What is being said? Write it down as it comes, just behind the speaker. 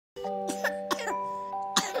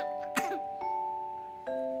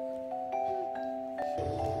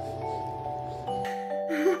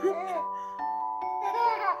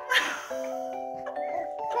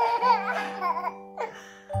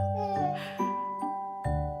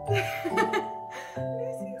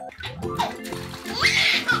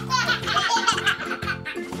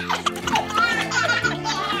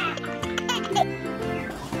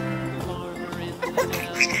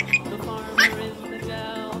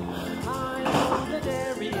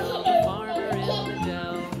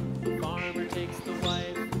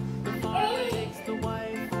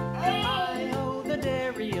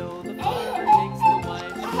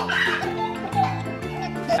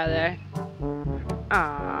There.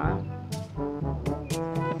 Aww.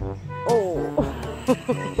 Oh.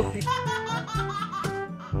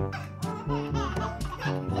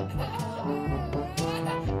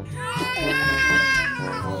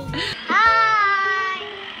 Hi.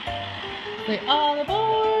 Say all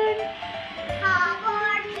aboard. Aboard.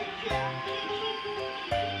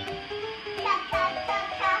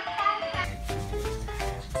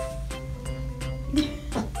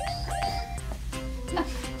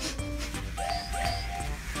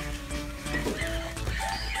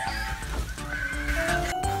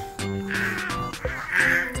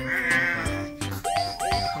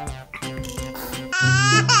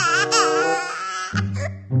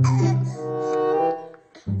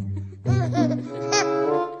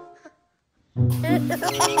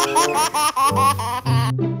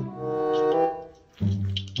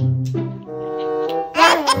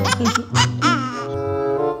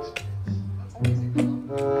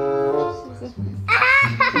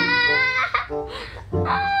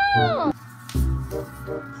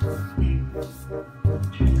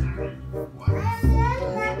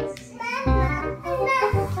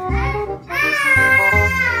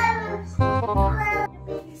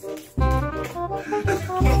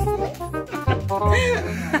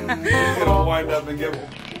 It'll wind up and get.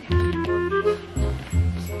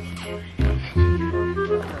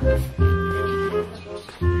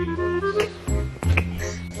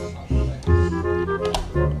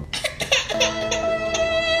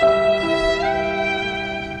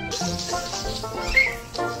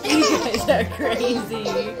 You guys are crazy.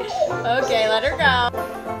 Okay, let her go.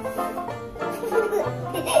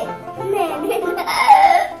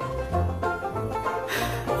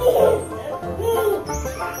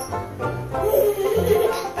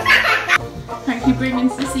 Are you bringing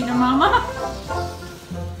Sissy to Mama?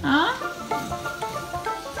 Huh?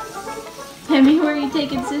 Timmy, where are you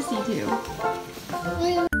taking Sissy to?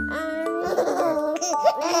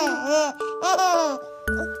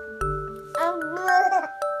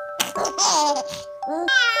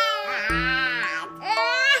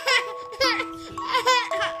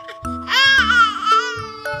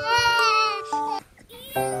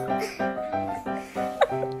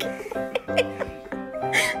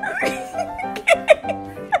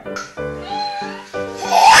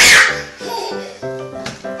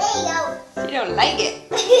 You don't like it.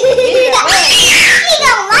 You don't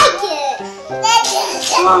like it.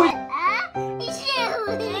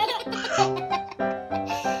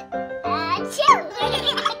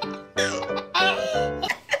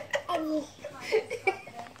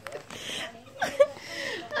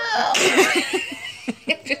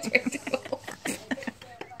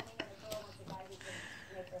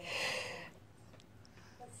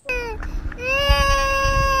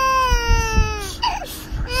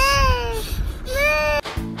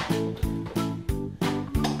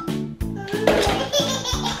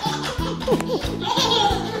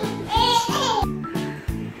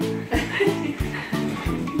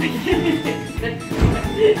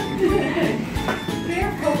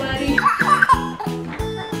 Careful, buddy.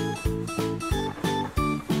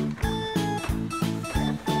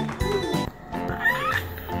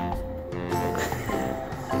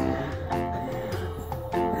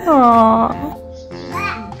 Aww.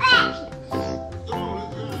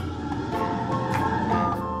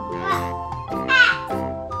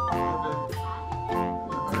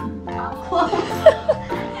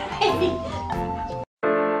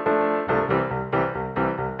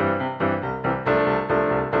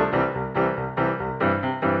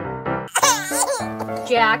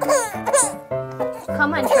 Jack.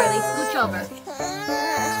 Come on, Charlie. Scooch over.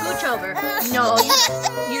 Scooch over. No,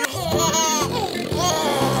 you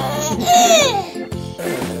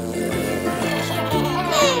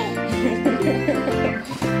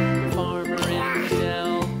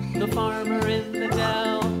The farmer in the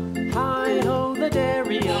dell. Hi-ho, the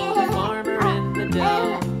dairy-o, the farmer in the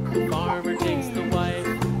dell. The farmer takes the wife.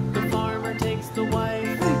 The farmer takes the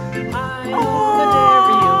wife. Hi-ho, the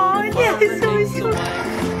dairy-o.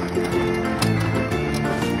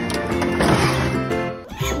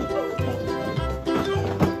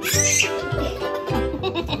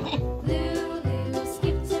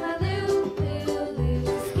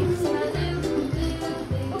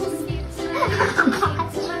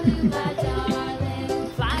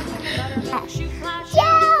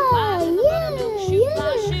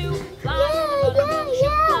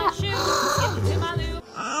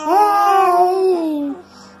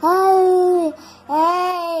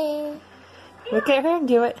 Look at her and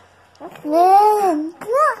do it. Well, you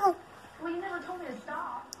never told me to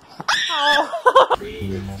stop. Oh.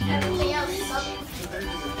 Everything else is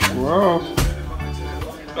Whoa.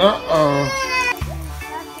 Uh-oh.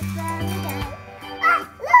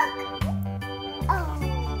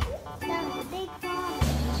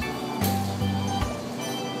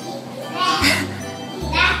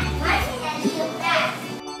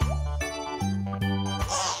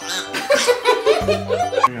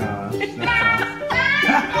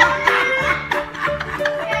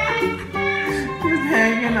 He's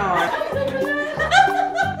hanging on.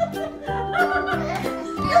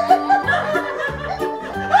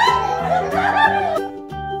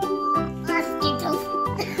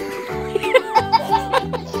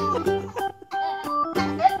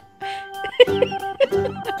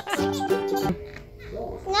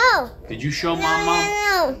 No. Did you show Mom?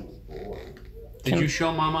 No. Did you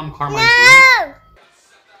show Mom Carmine's room? No.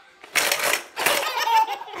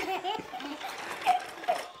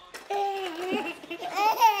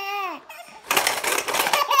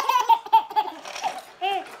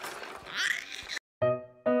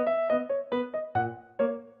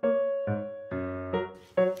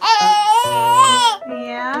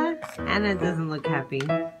 Yeah, Anna doesn't look happy.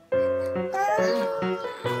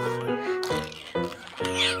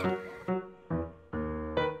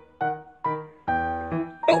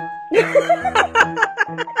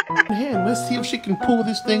 Hand, let's see if she can pull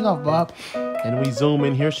this thing off, Bob. And we zoom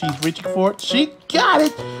in here. She's reaching for it. She got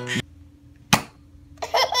it.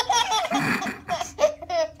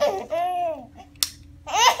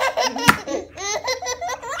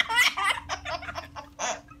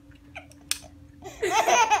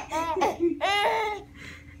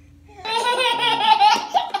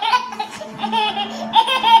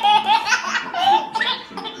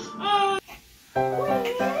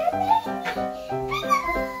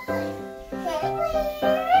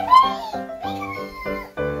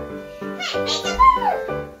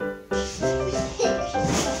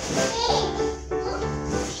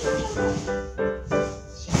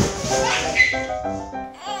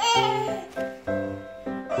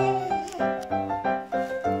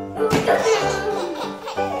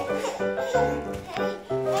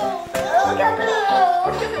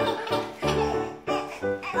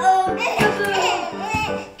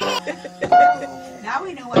 Now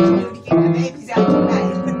we know what to do to keep the babies out tonight.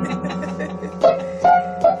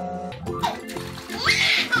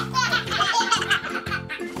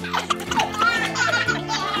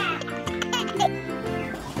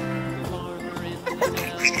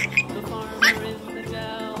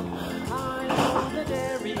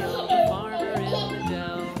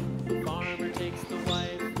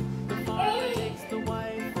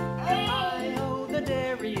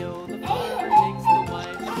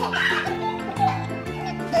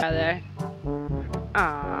 Brother.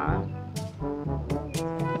 Aww.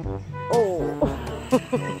 Oh.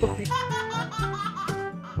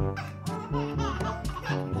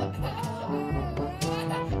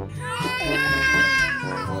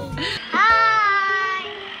 Hi.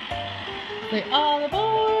 Say all aboard.